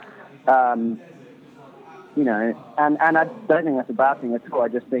pop. And I don't think that's a bad thing at all. I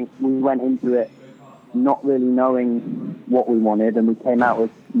just think we went into it not really knowing what we wanted, and we came out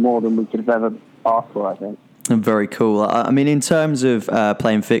with more than we could have ever asked for, I think. Very cool. I mean, in terms of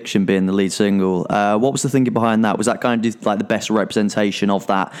Plain Fiction being the lead single, what was the thinking behind that? Was that kind of like the best representation of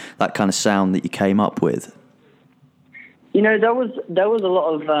that kind of sound that you came up with? There was a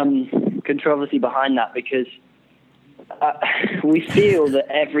lot of controversy behind that, because we feel that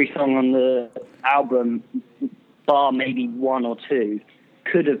every song on the album, bar maybe one or two,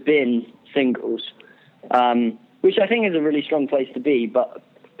 could have been singles, which I think is a really strong place to be, but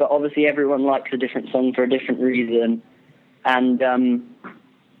obviously everyone likes a different song for a different reason. And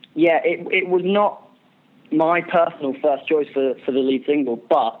it was not my personal first choice for the lead single,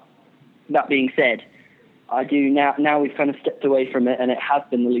 but that being said, I do now we've kind of stepped away from it and it has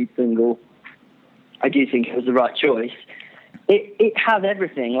been the lead single. I do think it was the right choice. It has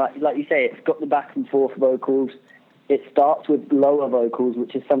everything, like you say, it's got the back and forth vocals. It starts with lower vocals,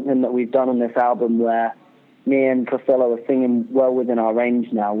 which is something that we've done on this album, where me and Costello are singing well within our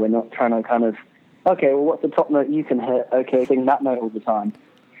range now. We're not trying to kind of, okay, well, what's the top note you can hit? Okay, sing that note all the time.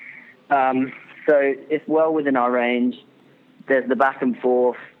 So it's well within our range. There's the back and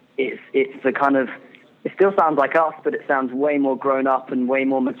forth. It's the kind of, it still sounds like us, but it sounds way more grown up and way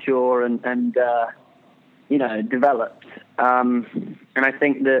more mature and developed. And I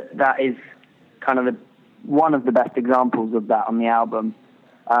think that is kind of one of the best examples of that on the album.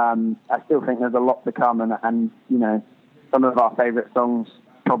 I still think there's a lot to come, and you know, some of our favourite songs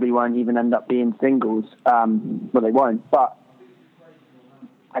probably won't even end up being singles. Well, they won't, but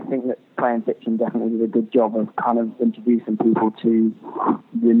I think that Playing Fiction definitely did a good job of kind of introducing people to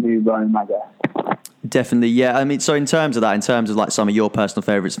the new Rome, I guess. Definitely, yeah. I mean, so in terms of like some of your personal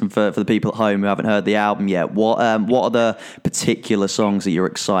favourites for the people at home who haven't heard the album yet, what are the particular songs that you're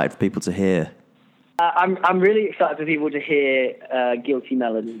excited for people to hear? I'm really excited for people to hear Guilty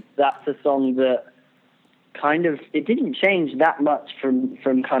Melody. That's a song that kind of, it didn't change that much from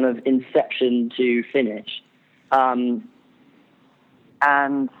kind of inception to finish.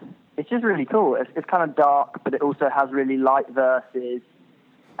 And it's just really cool. It's kind of dark, but it also has really light verses.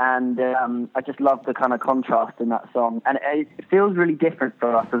 And I just love the kind of contrast in that song. And it feels really different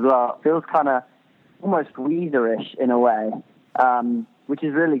for us as well. It feels kind of almost Weezer-ish in a way, which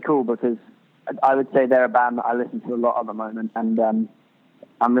is really cool because I would say they're a band that I listen to a lot at the moment. And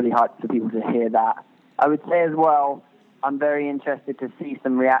I'm really hyped for people to hear that. I would say as well, I'm very interested to see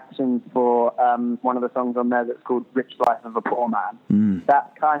some reactions for one of the songs on there that's called Rich Life of a Poor Man.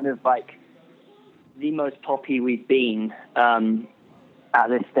 That's kind of like the most poppy we've been at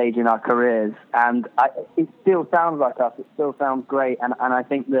this stage in our careers. And it still sounds like us. It still sounds great. And I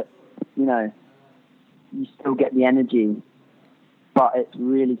think that, you know, you still get the energy, but it's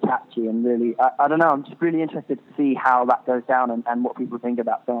really catchy and really, I don't know, I'm just really interested to see how that goes down and what people think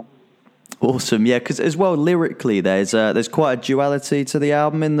about that song. Awesome, yeah, because as well, lyrically, there's quite a duality to the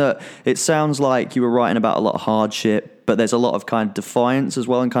album in that it sounds like you were writing about a lot of hardship, but there's a lot of kind of defiance as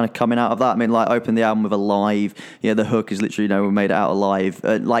well and kind of coming out of that. I mean, like, open the album with Alive, the hook is literally, we made it out alive.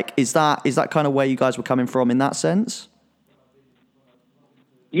 Like, is that kind of where you guys were coming from in that sense?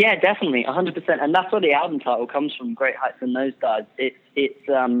 Yeah, definitely, 100%. And that's where the album title comes from, Great Heights and Nosedives. It's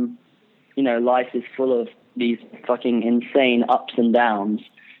life is full of these fucking insane ups and downs.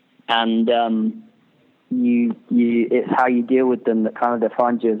 And it's how you deal with them that kind of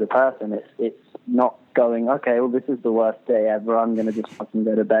defines you as a person. It's not going, okay, well, this is the worst day ever, I'm going to just fucking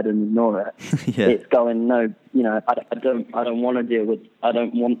go to bed and ignore it. Yeah. It's going, no, I don't want to deal with, I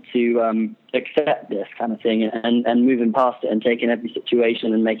don't want to accept this kind of thing, and moving past it and taking every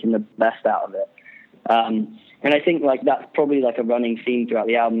situation and making the best out of it. And I think like that's probably like a running theme throughout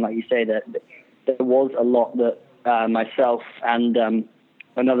the album. Like you say, that there was a lot that myself and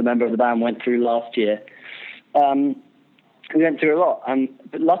another member of the band went through last year. We went through a lot,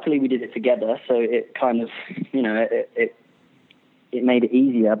 but luckily we did it together, so it kind of, it made it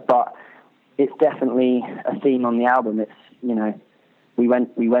easier. But it's definitely a theme on the album. It's, we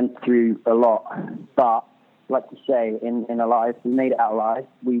went through a lot, but like you say, in Alive, we made it out alive.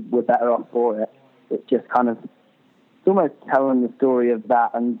 We were better off for it. It's just kind of, it's almost telling the story of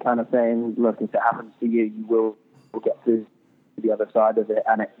that and kind of saying, look, if it happens to you, you will get through the other side of it,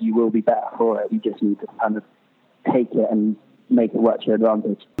 and you will be better for it. You just need to kind of take it and make it work to your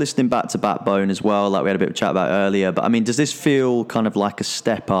advantage. Listening back to Backbone as well, like we had a bit of a chat about earlier, but I mean, does this feel kind of like a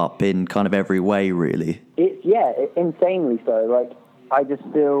step up in kind of every way, really? Insanely so. Like, I just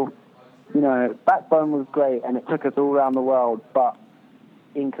feel, Backbone was great and it took us all around the world, but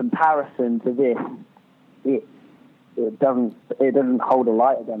in comparison to this, it doesn't hold a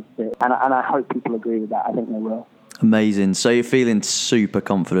light against it, and I hope people agree with that. I think they will. Amazing. So you're feeling super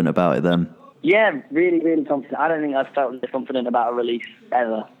confident about it then? Yeah, really, really confident. I don't think I've felt this confident about a release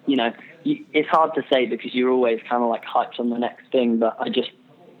ever. It's hard to say because you're always kind of like hyped on the next thing, but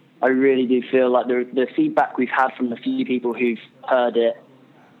I really do feel like the feedback we've had from the few people who've heard it,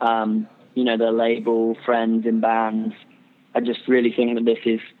 the label, friends in bands, I just really think that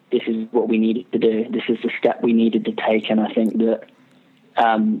this is what we needed to do. This is the step we needed to take, and I think that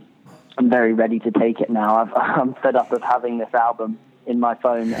I'm very ready to take it now. I'm fed up of having this album in my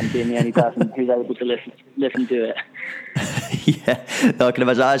phone and being the only person who's able to listen to it. Yeah, I can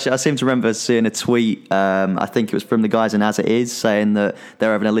imagine. Actually, I seem to remember seeing a tweet, I think it was from the guys in As It Is, saying that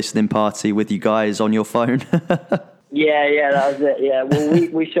they're having a listening party with you guys on your phone. Yeah, that was it. Yeah, well,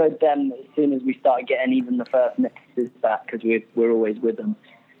 we showed them as soon as we started getting even the first mixes back, because we're always with them.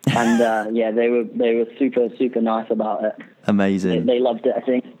 And they were super, super nice about it. Amazing. They loved it, I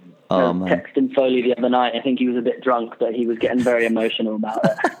think. I was texting Foley the other night. I think he was a bit drunk, but he was getting very emotional about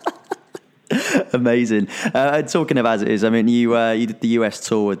it. Amazing. Talking of As It Is, I mean, you did the US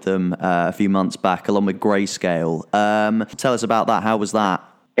tour with them a few months back, along with Grayscale. Tell us about that. How was that?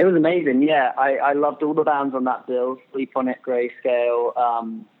 It was amazing, yeah. I loved all the bands on that bill. Sleep on It, Grayscale,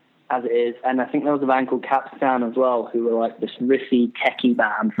 As It Is. And I think there was a band called Capstan as well, who were like this riffy, techie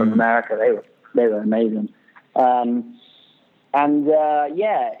band from America. They were amazing. And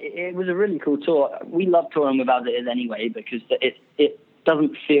it was a really cool tour. We love touring with As It Is anyway, because it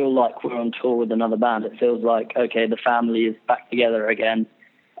doesn't feel like we're on tour with another band. It feels like, okay, the family is back together again,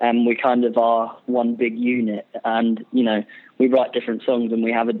 and we kind of are one big unit. And, you know, we write different songs and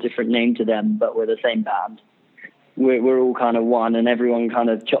we have a different name to them, but we're the same band. We're all kind of one, and everyone kind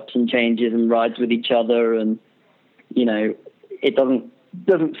of chops and changes and rides with each other. And, you know, it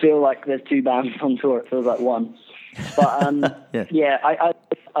doesn't feel like there's two bands on tour. It feels like one. But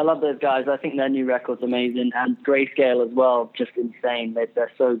I love those guys. I think their new record's amazing, and Grayscale as well, just insane.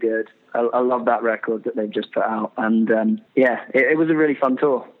 They're so good. I love that record that they've just put out, and it was a really fun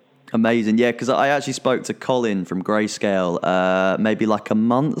tour. Amazing, yeah, because I actually spoke to Colin from Grayscale maybe like a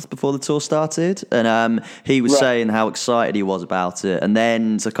month before the tour started, and he was saying how excited he was about it, and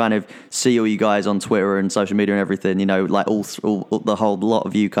then to kind of see all you guys on Twitter and social media and everything, you know, like all the whole lot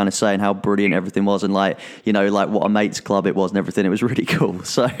of you kind of saying how brilliant everything was, and like, you know, like what a mates club it was and everything. It was really cool.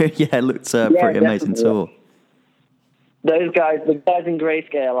 So yeah, it looked pretty amazing tour. Those guys, the guys in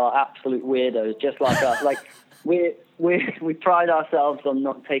Grayscale, are absolute weirdos, just like us. Like we pride ourselves on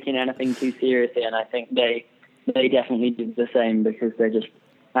not taking anything too seriously, and I think they definitely do the same, because they're just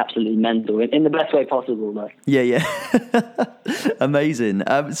absolutely mental in the best way possible, though. Yeah. Amazing.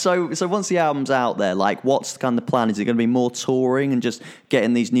 So once the album's out there, like, what's kind of the plan? Is it going to be more touring and just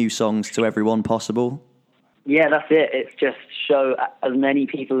getting these new songs to everyone possible? Yeah, that's it. It's just show as many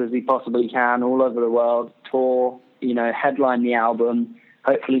people as we possibly can all over the world, tour, you know, headline the album,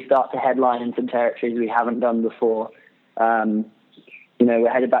 hopefully start to headline in some territories we haven't done before. You know,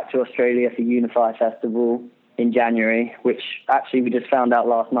 we're headed back to Australia for Unify Festival in January, which actually we just found out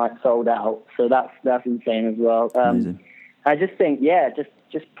last night sold out. So that's insane as well. I just think,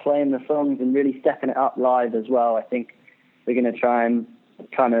 just playing the songs and really stepping it up live as well. I think we're going to try and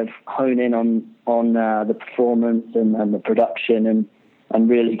kind of hone in on the performance and the production and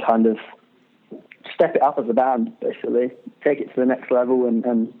really kind of step it up as a band, basically. Take it to the next level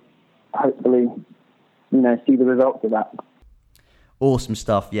and hopefully, you know, see the results of that. Awesome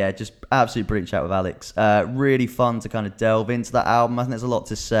stuff, yeah, just absolutely brilliant chat with Alex. Really fun to kind of delve into that album. I think there's a lot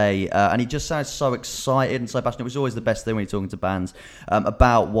to say, and he just sounds so excited and so passionate, which is always the best thing when you're talking to bands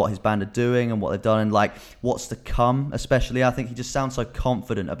about what his band are doing and what they've done and like what's to come, especially. I think he just sounds so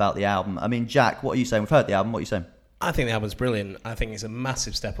confident about the album. I mean, Jack, what are you saying? We've heard the album, what are you saying? I think the album's brilliant. I think it's a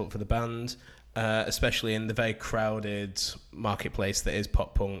massive step up for the band, especially in the very crowded marketplace that is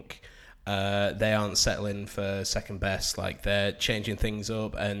pop punk. They aren't settling for second best. Like, they're changing things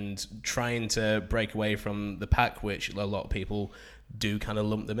up and trying to break away from the pack, which a lot of people do kind of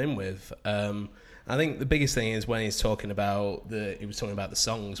lump them in with. I think the biggest thing is when he was talking about the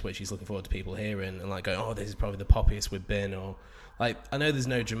songs, which he's looking forward to people hearing and like going, oh, this is probably the poppiest we've been, or like, I know there's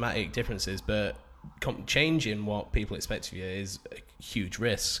no dramatic differences, but changing what people expect of you is a huge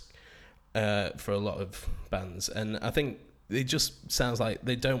risk for a lot of bands, and I think it just sounds like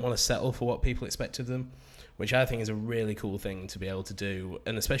they don't want to settle for what people expect of them, which I think is a really cool thing to be able to do,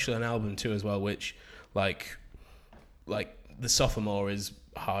 and especially an album too as well, which like the sophomore is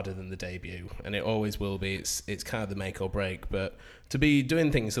harder than the debut, and it always will be. It's kind of the make or break, but to be doing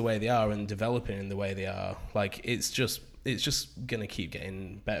things the way they are and developing in the way they are, like it's just gonna keep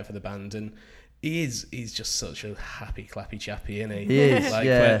getting better for the band. And he's just such a happy, clappy chappy, isn't he? He is, like,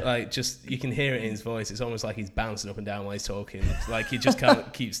 yeah. Like, just, you can hear it in his voice. It's almost like he's bouncing up and down while he's talking. It's like he just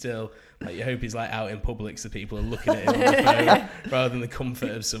can't keep still. Like, you hope he's like out in public so people are looking at him on the phone rather than the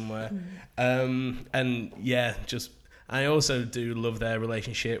comfort of somewhere. And yeah, just, I also do love their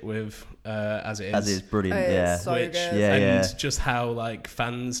relationship with As It Is. As It Is, brilliant, It's so good. And just how like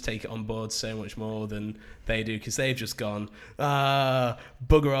fans take it on board so much more than they do, because they've just gone,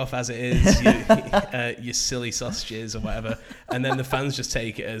 bugger off As It Is, you silly sausages or whatever, and then the fans just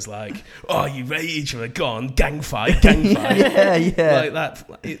take it as like, oh, you rate each other, go on, gang fight. yeah. Like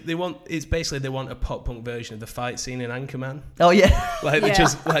that. They want a pop punk version of the fight scene in Anchorman. Oh yeah.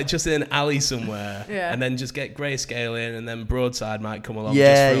 Just in an alley somewhere, and then just get Grayscale in, and then Broadside might come along Yeah,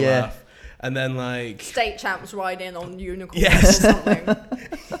 just for a yeah. laugh. And then like State champs ride in on unicorns Yes. or something.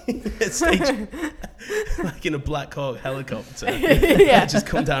 like in a Black Hawk helicopter. Yeah. Just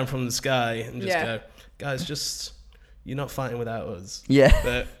come down from the sky and just Yeah. go, guys, just, you're not fighting without us. Yeah.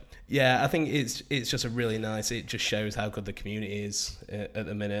 But yeah, I think it's just a really nice, it just shows how good the community is at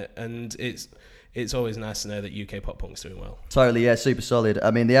the minute, and it's it's always nice to know that UK pop punk's doing well. Totally, yeah, super solid. I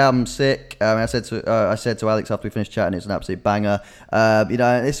mean, the album's sick. I said to Alex after we finished chatting, it's an absolute banger.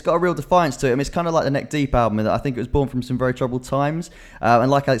 It's got a real defiance to it. I mean, it's kind of like the Neck Deep album, in that I think it was born from some very troubled times. And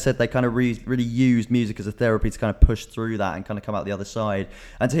like Alex said, they kind of really used music as a therapy to kind of push through that and kind of come out the other side.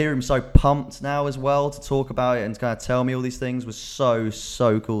 And to hear him so pumped now as well, to talk about it and to kind of tell me all these things was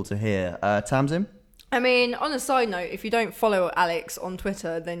so cool to hear. Tamsin? I mean, on a side note, if you don't follow Alex on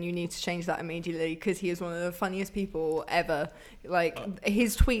Twitter, then you need to change that immediately, because he is one of the funniest people ever. Like,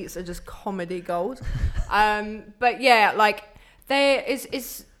 his tweets are just comedy gold. But yeah, like,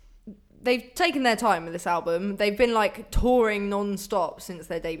 they've taken their time with this album. They've been like touring non-stop since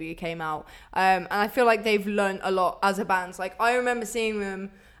their debut came out. And I feel like they've learned a lot as a band. Like, I remember seeing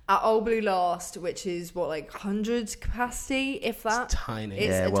them at Old Blue Last, which is what, like 100 capacity, if that. It's tiny.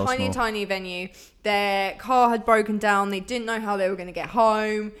 It's a tiny venue. Their car had broken down. They didn't know how they were going to get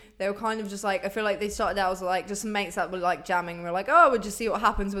home. They were kind of just like, I feel like they started out as like just some mates that were like jamming. We were like, oh, we'll just see what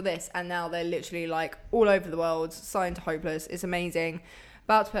happens with this. And now they're literally like all over the world, signed to Hopeless. It's amazing.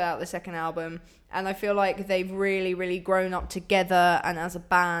 About to put out the second album. And I feel like they've really grown up together and as a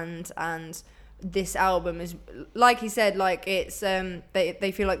band. And this album is, like he said, like it's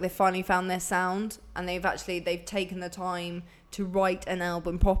they feel like they've finally found their sound, and they've taken the time to write an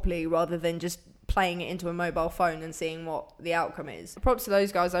album properly rather than just playing it into a mobile phone and seeing what the outcome is. Props to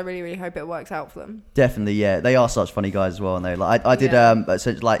those guys. I really hope it works out for them. Definitely, yeah. They are such funny guys as well, and they like I did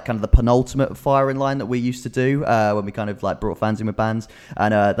essentially like kind of the penultimate firing line that we used to do when we kind of like brought fans in with bands,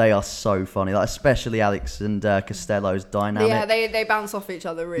 and they are so funny. Like especially Alex and Costello's dynamic. Yeah, they bounce off each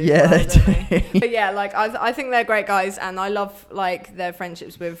other really. Yeah, well, they do. But yeah, like I think they're great guys, and I love like their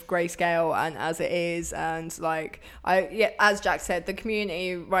friendships with Grayscale and As It Is, and like as Jack said, the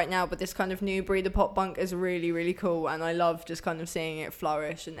community right now with this kind of new breed of pop punk is really cool, and I love just kind of seeing it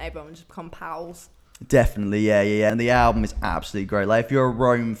flourish and everyone just become pals. Definitely, yeah. And the album is absolutely great. Like, if you're a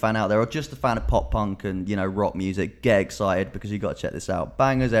Rome fan out there or just a fan of pop punk and, you know, rock music, get excited because you've got to check this out.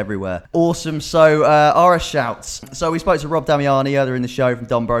 Bangers everywhere. Awesome. So, our shouts. So, we spoke to Rob Damiani earlier in the show from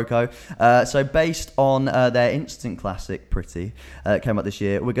Don Broco. So, based on their instant classic, Pretty, that came out this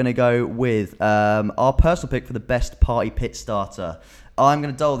year, we're going to go with our personal pick for the best party pit starter. I'm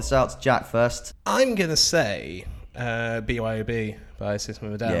going to dole this out to Jack first. I'm going to say BYOB by System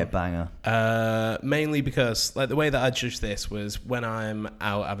of a Down. Yeah, banger. Mainly because like the way that I judge this was when I'm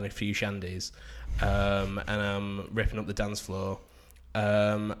out having a few shandies and I'm ripping up the dance floor,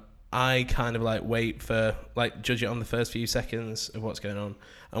 I kind of like wait for like judge it on the first few seconds of what's going on,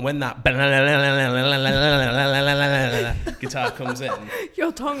 and when that guitar comes in,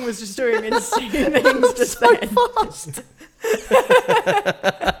 your tongue was just doing insane things just so fast.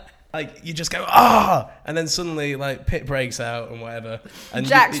 Like you just go and then suddenly like pit breaks out and whatever, and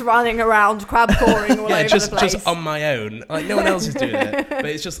Jack's running around crab coring all over the place. Just on my own, like no one else is doing it, but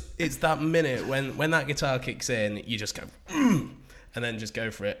it's that minute when that guitar kicks in, you just go and then just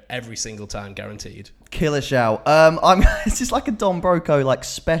go for it every single time, guaranteed. Killer shout. It's just like a Don Broco like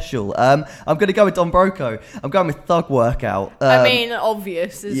special. I'm going to go with Don Broco. I'm going with Thug Workout. I mean,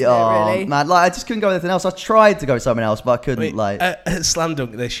 obvious, isn't it, really? Man, like I just couldn't go with anything else. I tried to go with something else, but I couldn't. At Slam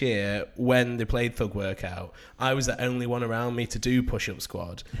Dunk this year, when they played Thug Workout, I was the only one around me to do push-up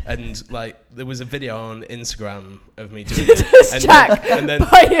squad, and like there was a video on Instagram of me doing it. Jack and then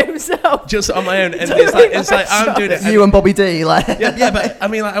by himself, just on my own, and it's like I'm doing it. You and Bobby D, like yeah, but I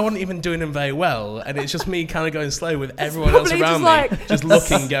mean, like I wasn't even doing them very well, and it's just me kind of going slow with everyone else around me, just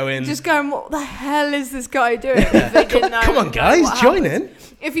looking, going, just going, what the hell is this guy doing? If they didn't know, come on, guys, join in.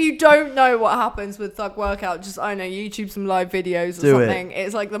 If you don't know what happens with Thug Workout, just I don't know, YouTube some live videos or something.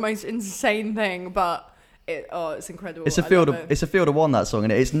 It's like the most insane thing, but it's incredible. It's a field of one, that song,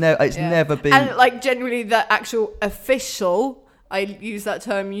 and it's never been, and like generally the actual official, I use that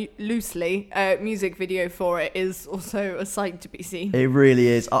term loosely, music video for it is also a sight to be seen. It really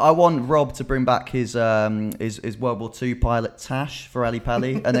is. I want Rob to bring back his World War II pilot Tash for Ali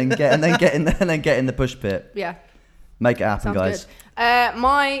Pali, and then get in the push pit. Yeah, make it happen. Sounds guys. Good.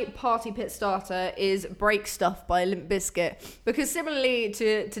 My party pit starter is Break Stuff by Limp Bizkit, because similarly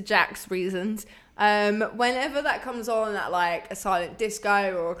to Jack's reasons, whenever that comes on at like a silent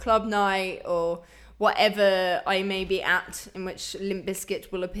disco or a club night or whatever I may be at in which Limp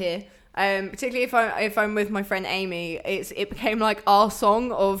Bizkit will appear, particularly if I'm with my friend Amy, it became like our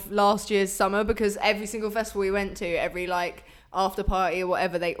song of last year's summer, because every single festival we went to, every like after party or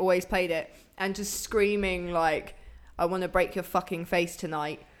whatever, they always played it, and just screaming like, I want to break your fucking face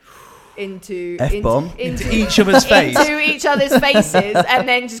tonight into each other's face, into each other's faces, and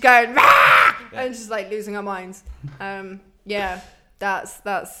then just going Rah! And just like losing our minds. Yeah.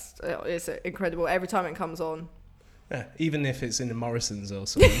 it's incredible every time it comes on. Yeah, even if it's in the Morrison's or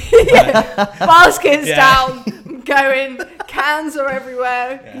something. Baskets down, going, cans are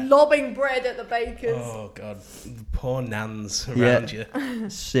everywhere, lobbing bread at the bakers. Oh God, poor nans around you.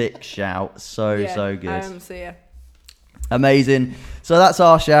 Sick shout, so good. So yeah. Amazing. So that's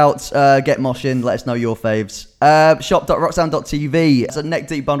our shouts. Get moshing. Let us know your faves. Shop.rocksound.tv. So Neck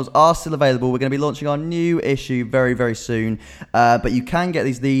Deep bundles are still available. We're going to be launching our new issue very, very soon. But you can get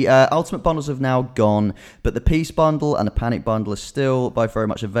these. The Ultimate bundles have now gone, but the Peace bundle and the Panic bundle are still both very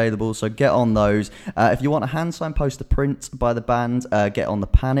much available. So get on those. If you want a hand signed poster print by the band, get on the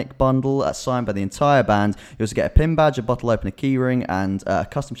Panic bundle, signed by the entire band. You also get a pin badge, a bottle opener keyring, and a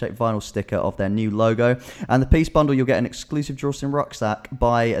custom shaped vinyl sticker of their new logo. And the Peace bundle, you'll get an exclusive Drawston rucksack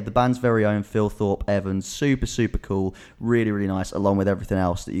by the band's very own Phil Thorpe Evans. Super cool, really nice, along with everything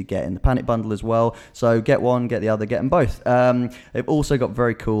else that you get in the Panic bundle as well. So get one, get the other, get them both. They've also got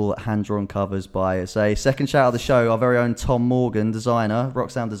very cool hand-drawn covers by, say, second shout out of the show, our very own Tom Morgan, designer,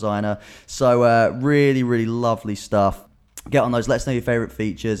 Rock Sound designer. So really lovely stuff. Get on those. Let us know your favourite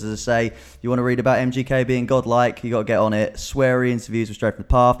features. As I say, if you want to read about MGK being godlike, you got to get on it. Sweary interviews with Straight from the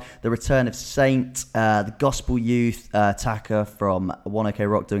Path, the return of Saint, the Gospel Youth, Taka from 1OK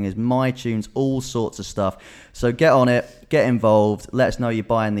Rock doing his My Tunes, all sorts of stuff. So get on it, get involved. Let us know you're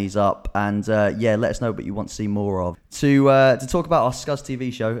buying these up, and let us know what you want to see more of. To talk about our Scuzz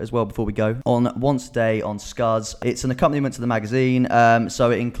TV show as well before we go, on Once a Day on Scuzz. It's an accompaniment to the magazine,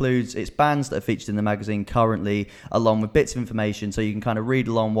 so it includes its bands that are featured in the magazine currently, along with bits of information, so you can kind of read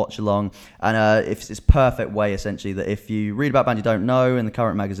along, watch along, and it's this perfect way essentially that if you read about a band you don't know in the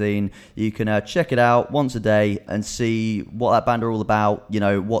current magazine, you can check it out once a day and see what that band are all about, you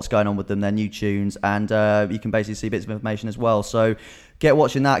know, what's going on with them, their new tunes, and you can basically see bits of information as well. So get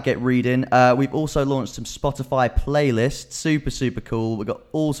watching that, get reading. We've also launched some Spotify playlists, super cool. We've got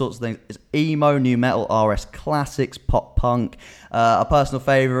all sorts of things. It's emo, new metal, RS classics, pop punk. Our personal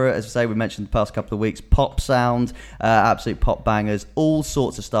favourite, as I say, we mentioned the past couple of weeks, pop sound, absolute pop bangers, all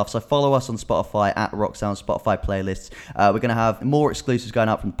sorts of stuff. So follow us on Spotify at Rock Sound Spotify playlists. We're going to have more exclusives going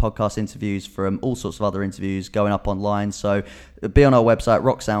up from podcast interviews, from all sorts of other interviews going up online. So be on our website,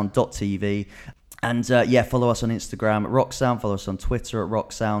 rocksound.tv. And follow us on Instagram at RockSound, follow us on Twitter at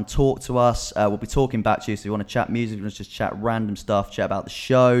RockSound, talk to us, we'll be talking back to you, so if you want to chat music, you want to just chat random stuff, chat about the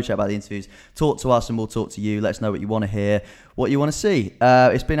show, chat about the interviews, talk to us and we'll talk to you, let us know what you want to hear, what you want to see.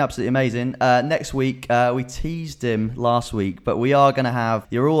 It's been absolutely amazing. Next week, we teased him last week, but we are going to have,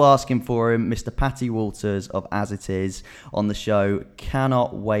 you're all asking for him, Mr. Patty Walters of As It Is on the show.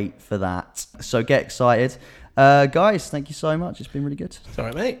 Cannot wait for that. So get excited. Guys, thank you so much. It's been really good. It's all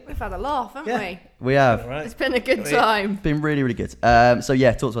right, mate. We've had a laugh, haven't we? We have. Right. It's been a good time. It's been really good. Talk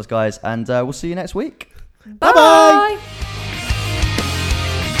to us, guys, and we'll see you next week. Bye.